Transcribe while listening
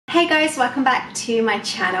Hey guys, welcome back to my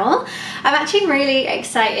channel. I'm actually really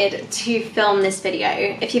excited to film this video.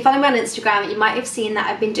 If you follow me on Instagram, you might have seen that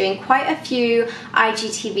I've been doing quite a few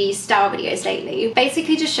IGTV style videos lately.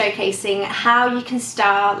 Basically just showcasing how you can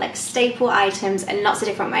style like staple items in lots of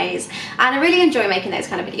different ways. And I really enjoy making those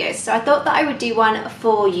kind of videos. So I thought that I would do one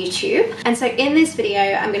for YouTube. And so in this video,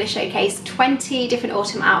 I'm going to showcase 20 different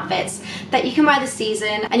autumn outfits that you can wear this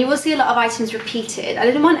season. And you will see a lot of items repeated. I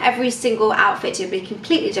didn't want every single outfit to be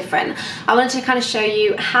completely different. I wanted to kind of show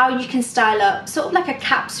you how you can style up sort of like a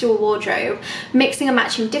capsule wardrobe, mixing and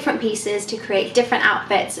matching different pieces to create different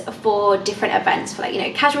outfits for different events, for like, you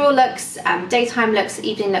know, casual looks, daytime looks,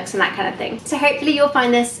 evening looks, and that kind of thing. So hopefully you'll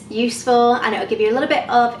find this useful and it'll give you a little bit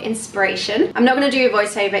of inspiration. I'm not going to do a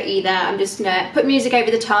voiceover either. I'm just going to put music over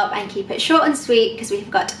the top and keep it short and sweet because we've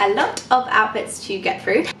got a lot of outfits to get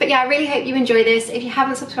through. But yeah, I really hope you enjoy this. If you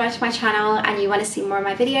haven't subscribed to my channel and you want to see more of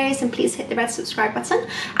my videos, then please hit the red subscribe button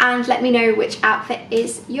and let me know which outfit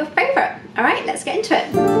is your favorite. All right, let's get into it.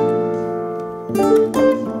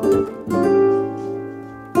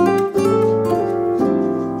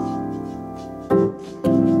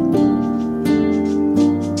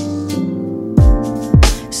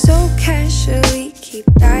 So casually keep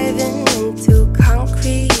diving into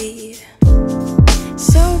concrete,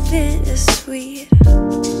 so bittersweet,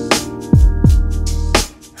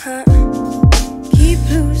 huh? Keep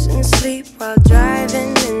losing sleep while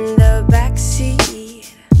driving in the backseat.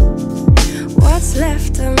 What's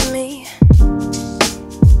left of me?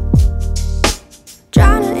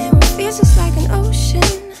 Drowning in what feels just like an ocean.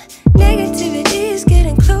 Negativity is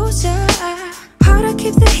getting closer. Hard to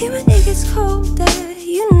keep the heat when it gets colder.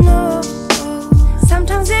 You know,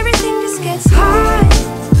 sometimes everything just gets hard.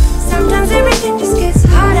 Sometimes everything just gets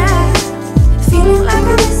harder. Feeling like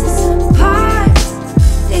I'm missing some parts.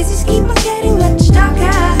 Days just keep on getting much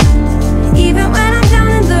darker. Even when I'm down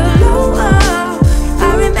in the lower,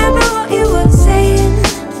 I remember what you were saying.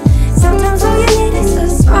 Sometimes all you need is a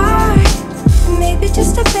spark, and maybe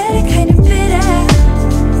just a better kind of bitter.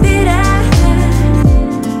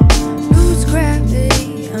 Lose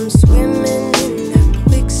gravity, I'm swimming in the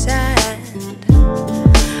quicksand,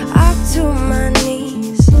 up to my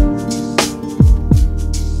knees.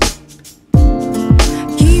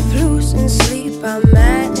 Keep losing sleep, I'm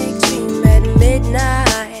manic, dream at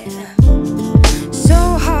midnight. So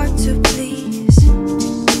hard to please.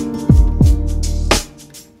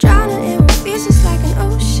 Drowning in what feels just like an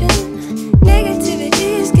ocean.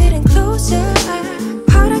 Negativity is getting closer.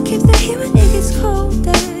 Hard to keep the heat when it gets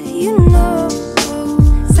colder. You know,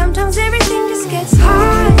 sometimes everything just gets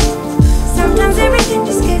hard. Sometimes everything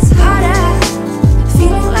just gets harder.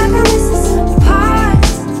 Feeling like I'm missing some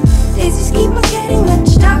parts. Days just keep on getting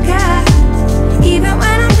much darker. Even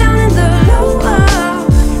when I'm down in the lower,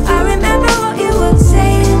 I remember what you were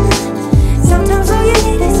saying. Sometimes all you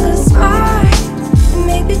need is a spark, and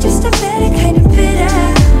maybe just a better kind of bitter.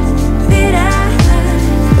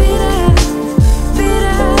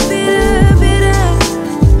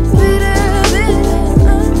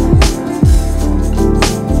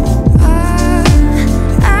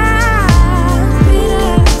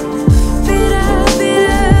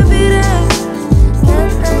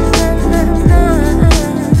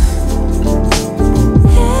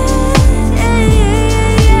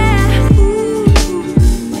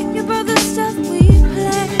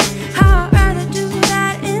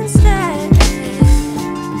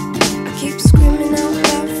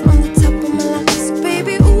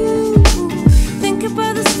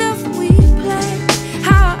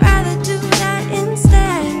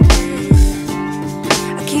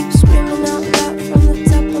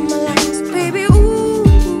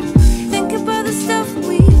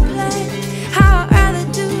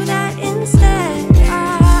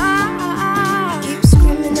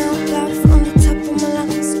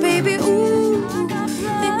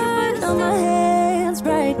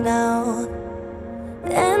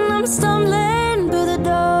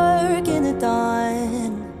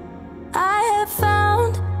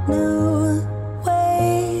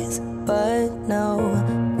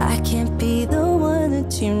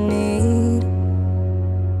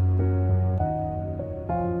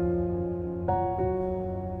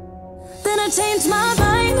 Change my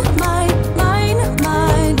mind.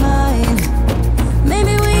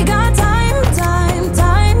 Maybe we got time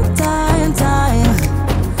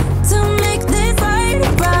to make this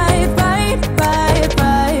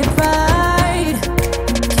right.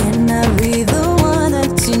 Can I be the one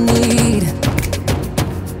that you need?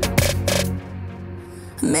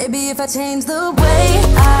 Maybe if I change the way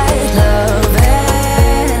I love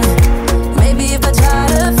it, maybe if I try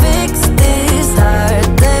to fix this heart,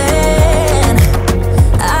 then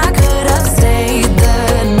I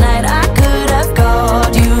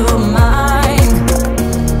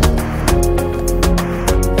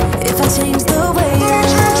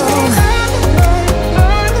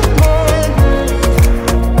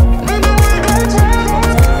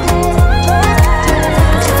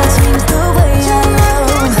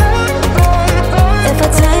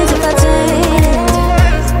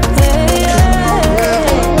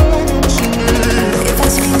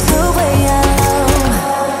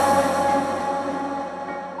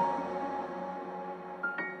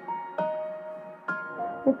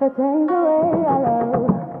I change the way I love.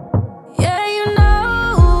 Yeah, you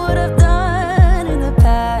know what I've done in the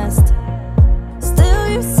past. Still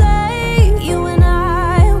you say you and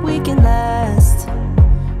I, we can last.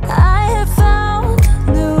 I have found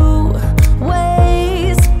new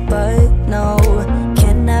ways, but no,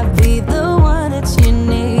 can I be the one that you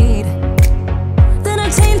need? Then I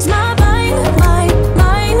changed my mind.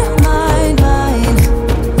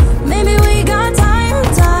 Maybe we got time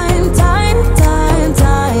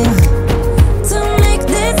to make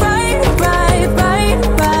this right.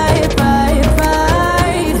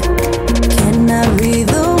 Can I be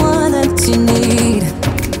the one that you need?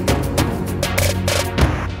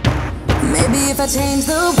 Maybe if I change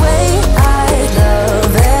the way I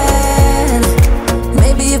love it,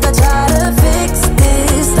 maybe if I try to